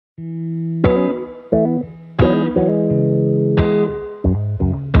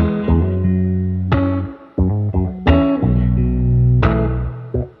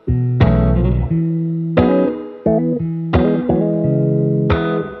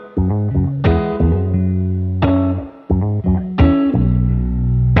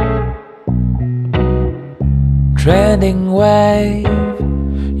Trending wave,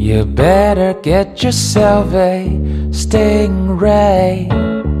 you better get yourself a stingray.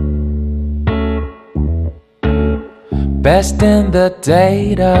 Best in the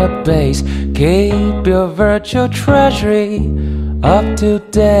database, keep your virtual treasury up to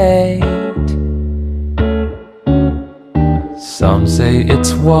date. Some say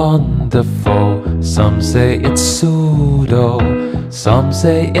it's wonderful, some say it's pseudo, some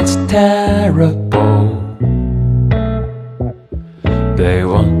say it's terrible. They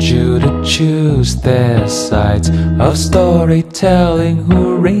want you to choose their sides of storytelling.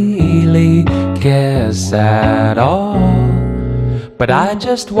 Who really cares at all? But I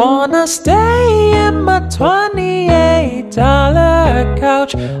just wanna stay in my $28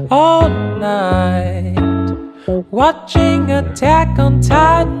 couch all night, watching Attack on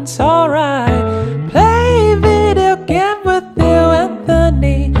Titan's alright. Play video game with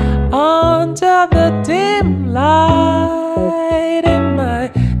LilAnthony under the dim light in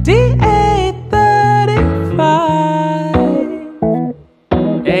my DA35.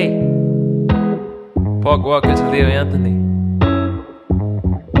 Hey, Park Walker to LilAnthony.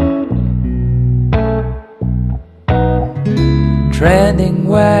 Trending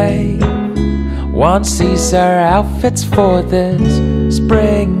wave, one sees our outfits for this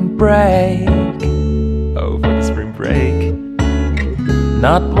spring break. Oh, for the spring break.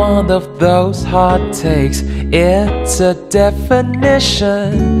 Not one of those hot takes, it's a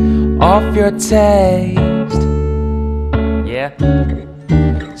definition of your taste. Yeah.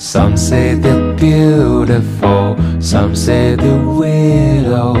 Some say they're beautiful, some say they're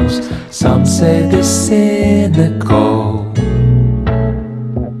weirdos, some say they're cynical.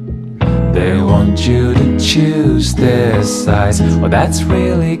 They want you to choose their sides. Well, that's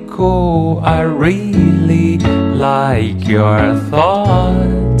really cool, I really like your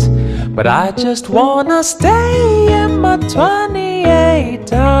thought. But I just wanna stay in my $28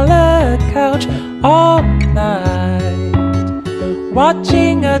 couch all night,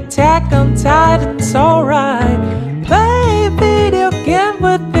 watching Attack on Titan's alright. Play video game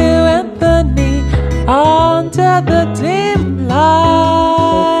with LilAnthony under the dim